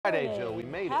Friday, Jill, we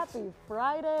made it. Happy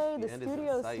Friday. The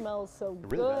studio smells so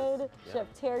good. Yeah. Chef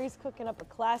Terry's cooking up a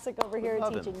classic over here,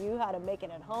 teaching you how to make it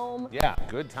at home. Yeah,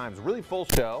 good times. Really full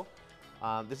show.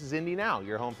 This is Indy Now,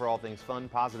 your home for all things fun,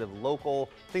 positive, local,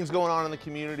 things going on in the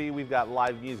community. We've got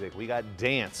live music, we got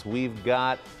dance, we've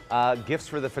got gifts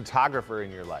for the photographer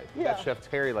in your life. We got Chef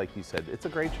Terry, like you said. It's a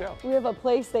great show. We have a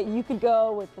place that you could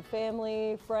go with the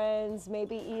family, friends,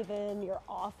 maybe even your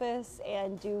office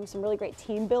and do some really great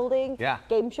team building. Yeah.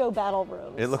 Game show battle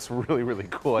rooms. It looks really, really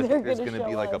cool. I think there's going to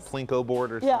be like a Plinko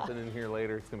board or something in here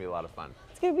later. It's going to be a lot of fun.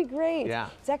 It's going to be great. Yeah.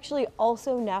 It's actually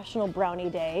also National Brownie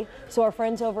Day. So our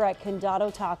friends over at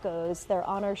Condado Tacos, they're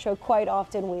on our show quite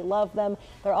often. We love them.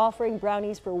 They're offering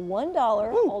brownies for $1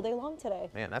 all day long today.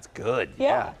 Man, that's good.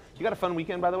 Yeah. You got a fun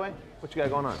weekend, by the way? What you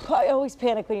got going on? I always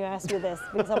panic when you ask me this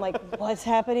because I'm like, what's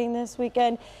happening this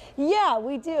weekend? Yeah,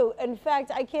 we do. In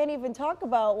fact, I can't even talk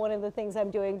about one of the things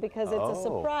I'm doing because it's a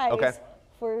surprise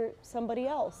for somebody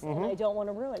else, and I don't want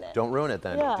to ruin it. Don't ruin it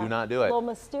then. Yeah. Do not do it. A little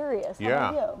mysterious.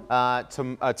 How about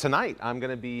you? Tonight, I'm going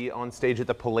to be on stage at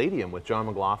the Palladium with John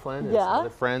McLaughlin and some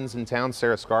other friends in town,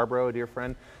 Sarah Scarborough, a dear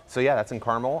friend. So yeah, that's in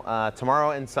Carmel.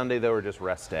 Tomorrow and Sunday, though, are just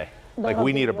rest day. Like,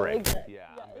 we need a break. Yeah,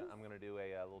 I'm going to do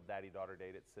a little daddy-daughter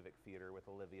date at Civic Theater with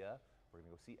Olivia. We're going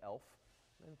to go see Elf.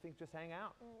 And think just hang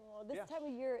out. Oh, this time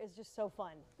of year is just so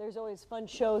fun. There's always fun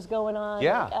shows going on.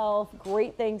 Yeah. Like Elf,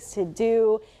 great things to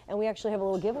do. And we actually have a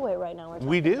little giveaway right now.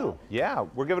 We do. Yeah.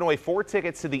 We're giving away 4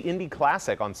 tickets to the Indy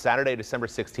Classic on Saturday, December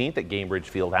 16th at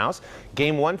Gainbridge Fieldhouse.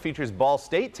 Game 1 features Ball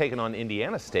State taking on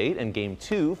Indiana State, and Game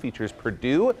 2 features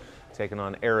Purdue taking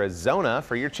on Arizona.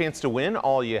 For your chance to win,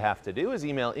 all you have to do is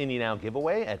email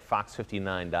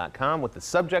IndyNowGiveaway@fox59.com with the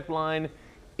subject line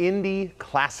Indy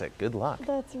Classic. Good luck.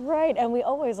 That's right, and we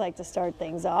always like to start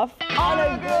things off on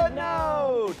a good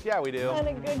note. Yeah, we do. On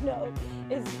a good note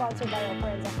is sponsored by our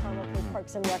friends at Carmel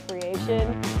Parks and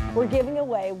Recreation. We're giving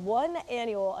away 1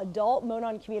 annual adult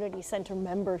Monon Community Center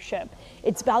membership.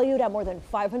 It's valued at more than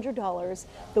 $500.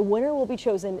 The winner will be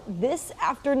chosen this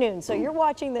afternoon. So you're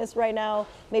watching this right now,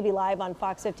 maybe live on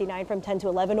Fox 59 from 10 to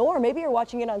 11, or maybe you're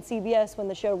watching it on CBS when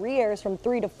the show re-airs from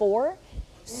 3 to 4.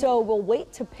 So we'll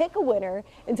wait to pick a winner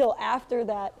until after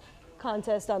that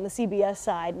contest on the CBS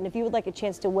side. And if you would like a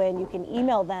chance to win, you can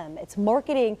email them. It's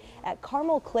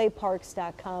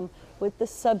marketing@carmelclayparks.com with the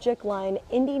subject line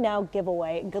Indy Now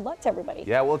Giveaway. Good luck to everybody.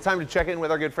 Yeah, well, it's time to check in with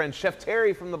our good friend Chef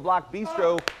Terry from the Block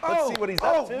Bistro. Let's see what he's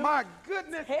up to. Oh my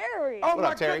goodness. Terry. Oh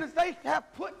my goodness, they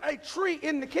have put a tree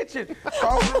in the kitchen. So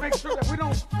I want to make sure that we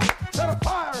don't set a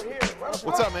fire here.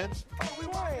 What's up, man?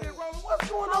 What's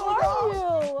going on, How are you?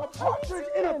 A partridge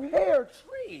in a pear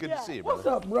tree. Good to see you, brother. What's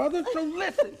up, brother? So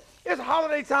listen, it's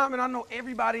holiday time, and I know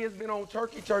everybody has been on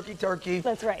turkey.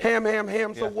 That's right.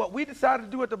 Ham. So what we decided to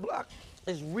do at the Block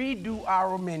is redo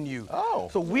our menu.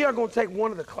 So we are going to take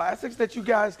one of the classics that you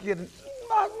guys get in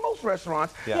most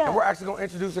restaurants, and we're actually going to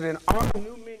introduce it in our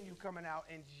new menu coming out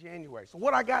in January. So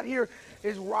what I got here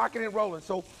is rocking and rolling.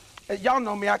 So y'all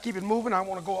know me, I keep it moving. I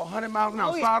want to go 100 miles an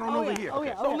hour. Slide on over here.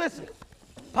 So listen.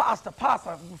 Pasta.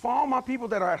 For all my people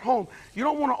that are at home, you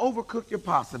don't want to overcook your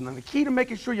pasta. Now, the key to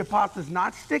making sure your pasta is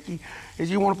not sticky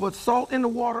is you want to put salt in the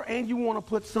water and you want to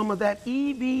put some of that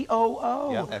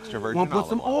EVOO. Yeah, extra virgin olive oil. You want to put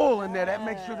some oil in there. That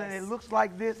makes sure that it looks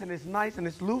like this and it's nice and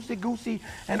it's loosey-goosey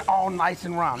and all nice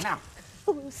and round. Now,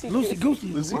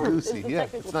 loosey-goosey. Yeah,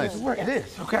 it's nice. It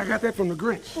is. Okay, I got that from the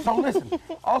Grinch. So listen,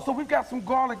 also we've got some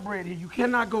garlic bread here. You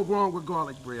cannot go wrong with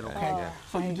garlic bread, okay?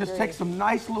 So you just take some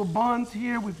nice little buns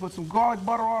here. We put some garlic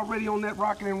butter already on that,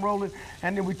 rocking and rolling,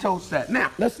 and then we toast that.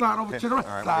 Now, let's slide over to the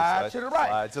right. Slide to the right.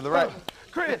 Slide to the right.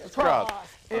 Crisscross.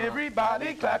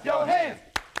 Everybody clap your hands.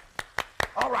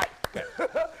 All right.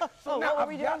 So now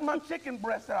I've got my chicken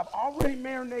breast that I've already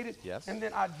marinated, and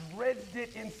then I dredged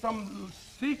it in some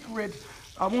secret.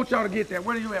 I want y'all to get that.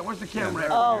 Where are you at? Where's the camera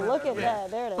at? Oh, look at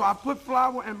that. There it is. So I put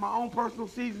flour and my own personal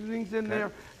seasonings in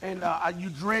there, and you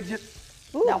dredge it.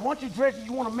 Now, once you dredge it,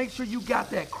 you want to make sure you got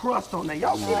that crust on there.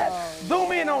 Y'all see that?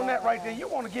 Zoom in on that right there. You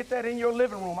want to get that in your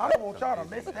living room. I don't want y'all to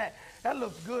miss that. That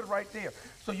looks good right there.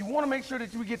 So you want to make sure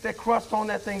that you get that crust on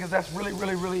that thing because that's really,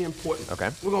 really, really important. Okay.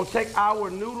 We're going to take our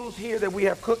noodles here that we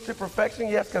have cooked to perfection.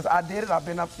 Yes, because I did it. I've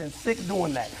been up since 6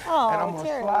 doing that. And I'm going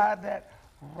to slide that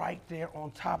right there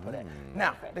on top of that.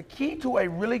 Now, the key to a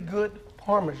really good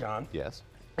Parmesan is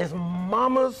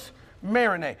Mama's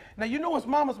marinade. Now, you know it's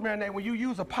mama's marinade when you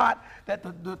use a pot that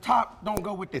the top don't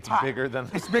go with the pot.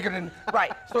 It's bigger than,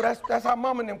 right. So that's how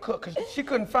mama and them cook, because she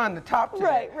couldn't find the top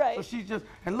today. Right. So she just,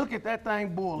 and look at that thing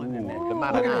boiling in there. The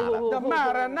marinara. The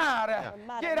marinara.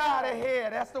 Get out of here.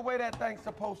 That's the way that thing's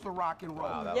supposed to rock and roll.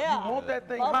 Wow, You want that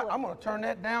thing hot? I'm going to turn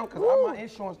that down, because my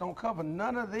insurance don't cover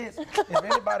none of this if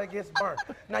anybody gets burnt.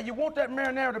 Now, you want that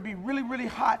marinara to be really, really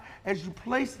hot as you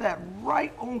place that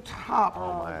right on top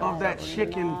of that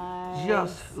chicken,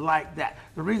 just like that.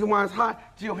 The reason why it's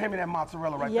hot, Jill, hand me that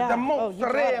mozzarella right there. The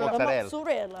mozzarella.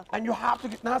 Mozzarella. And you have to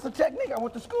get, now it's a technique. I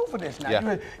went to school for this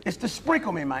now. It's to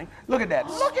sprinkle me, man. Look at that.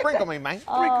 Sprinkle me, man.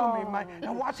 Sprinkle me, man.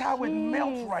 And watch how it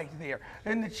melts right there.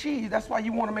 And the cheese, that's why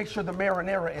you want to make sure the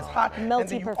marinara is hot. Melty and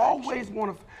then you perfection. always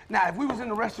want to, now if we was in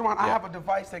the restaurant, I have a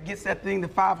device that gets that thing to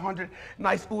 500,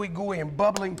 nice ooey gooey and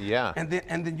bubbling. Yeah. And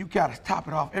then you got to top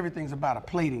it off. Everything's about a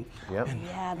plating. Yep.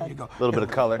 And there you go. A little bit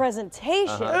of color.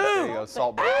 Presentation. There you go,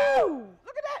 salt. Ooh,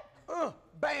 look at that.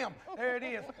 Bam. There it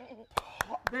is.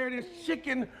 There it is,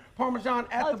 chicken Parmesan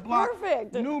at the block.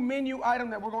 Perfect. New menu item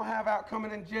that we're going to have out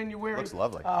coming in January. Looks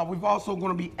lovely. We've also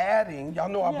going to be adding, y'all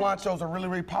know our blanchos are really,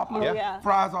 really popular.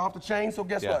 Fries are off the chain, so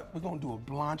guess what? We're going to do a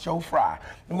blancho fry.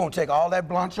 We're going to take all that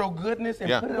blancho goodness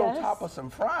and put it on top of some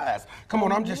fries. Come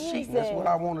on, I'm just cheating. That's what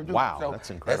I want to do. Wow, so that's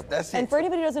incredible. That's it. And for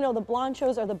anybody who doesn't know, the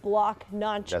blanchos are the block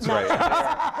nachos. That's right.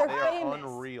 They're They are famous.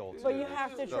 unreal. But you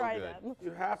have to try them.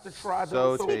 You have to try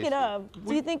So those. Speaking of,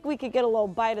 do you think we could get a little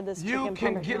bite of this chicken You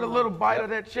can Parmesan? get a little bite of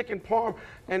that chicken parm,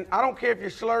 and I don't care if you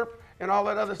slurp and all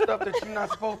that other stuff that you're not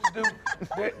supposed to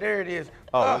do. There it is.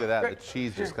 Oh, look at that. The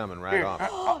cheese just coming right off.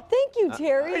 Oh, thank you,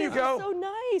 Terry. There you go. So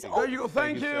nice. There you go.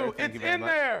 Thank you. Thank It's you very in much.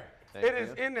 there. Thank It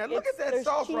is you. in there. Look at that There's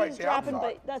sauce cheese right there. I'm dropping,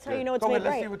 sorry. but that's how you know it's Go made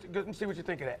ahead, right. let me see what you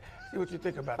think of that. See what you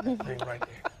think about that thing right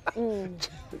there.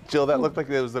 Jill, that looked like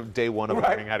it was the day one of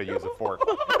learning how to use a fork.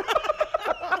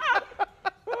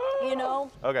 You know,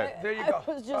 Okay. There you I go.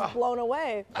 was just blown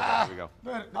away. There we go.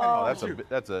 Oh, that's a big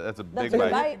That's a bite.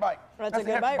 good bite. Bite. That's a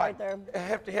good bite right there. A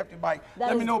hefty bite. That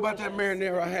Let me is know about that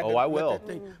marinara. I had Oh, to I let will. that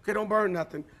thing. Okay, don't burn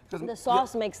nothing. The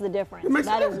sauce makes the difference. It makes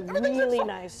That a is difference. Everything's really sauce.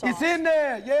 nice sauce. It's in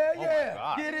there. Yeah.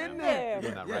 God, Get in man. there. You're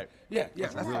doing that right. Yeah.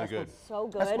 That's really how it's good. supposed- So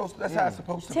good. That's how it's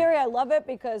supposed to be. Terry, I love it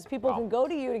because people can go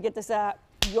to you to get this at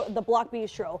the Block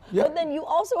Bistro, but then you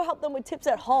also help them with tips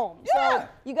at home. Yeah. So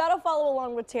you got to follow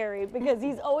along with Terry because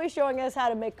he's always showing us how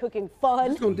to make cooking fun.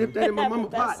 Just gonna dip that in my and have mama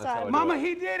the best pot. time. Mama,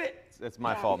 he did it. It's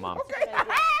my fault, Mom. Okay. Just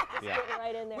put it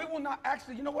right in there. We will not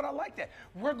actually, you know what, I like that.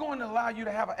 We're going to allow you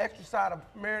to have an extra side of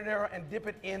marinara and dip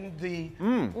it in the,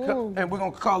 and we're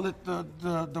going to call it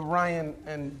the Ryan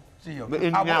and Gio. The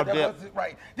Indy Now dip.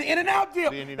 Right. The In and Out dip.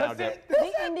 The Indy Now dip.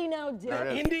 The Indy Now dip. There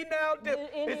it is. Indy Now dip.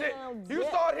 The Indy Is it- Now You dip.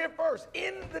 saw it here first.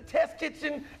 In the test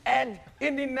kitchen at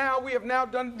Indy Now, we have now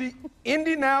done the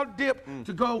Indy Now dip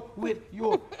to go with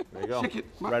your There you go. chicken.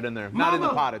 Right in there. Not in the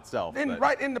Mama, pot itself. but-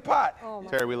 Right in the pot.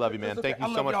 Terry, we love you, man. Thank I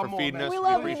you so love much y'all for more, feeding man. us. We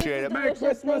love you. appreciate it. This is Merry delicious.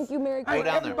 Christmas. Thank you. Merry Hey, Christmas.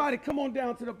 down there. everybody, come on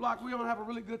down to the block. We're going to have a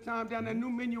really good time down there. New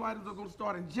menu items are going to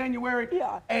start in January.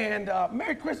 Yeah. And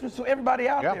Merry Christmas to everybody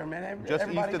out Yep. there, man. Just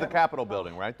east of the Capitol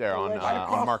building, right there on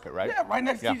Market, right? Yeah, right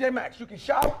next to TJ Maxx. You can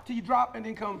shop till you drop and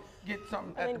then come get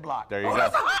something at the block. There you go.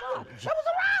 That was around.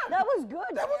 That was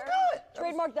good. That was Terry. good.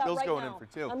 Trademark that Bill's right going now. in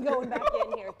for two. I'm going back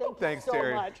in here. Thanks, you so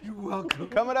Terry. much. You're welcome.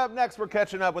 Coming up next, we're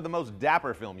catching up with the most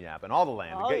dapper film yap in all the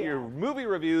land to get your movie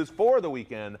reviews for the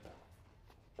weekend.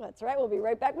 That's right. We'll be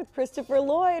right back with Christopher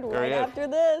Lloyd There he right is. after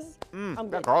this. I'm That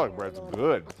good. garlic bread's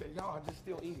good. Y'all are just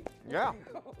still eating. Yeah.